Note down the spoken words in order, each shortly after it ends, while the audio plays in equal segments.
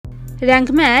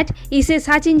RankMath is a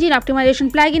search engine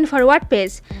optimization plugin for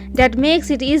WordPress that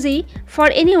makes it easy for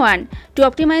anyone to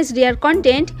optimize their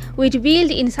content with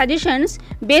built-in suggestions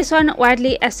based on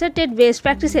widely accepted best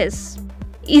practices.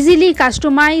 Easily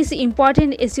customize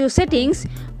important SEO settings,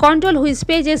 control which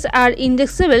pages are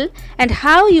indexable, and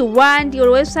how you want your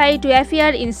website to appear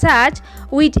in search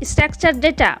with structured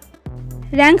data.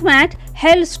 RankMath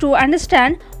helps to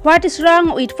understand what is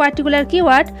wrong with particular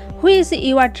keyword which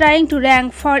you are trying to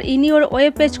rank for in your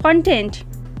web page content.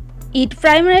 It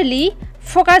primarily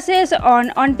focuses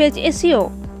on on-page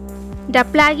SEO. The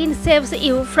plugin saves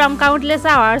you from countless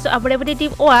hours of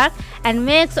repetitive work and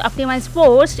makes optimized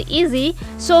posts easy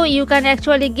so you can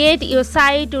actually get your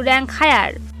site to rank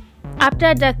higher.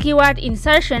 After the keyword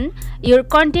insertion, your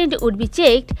content would be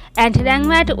checked and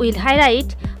RankMath will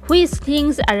highlight which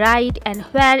things are right and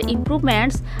where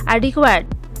improvements are required.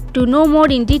 To know more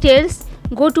in details,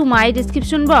 go to my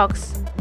description box.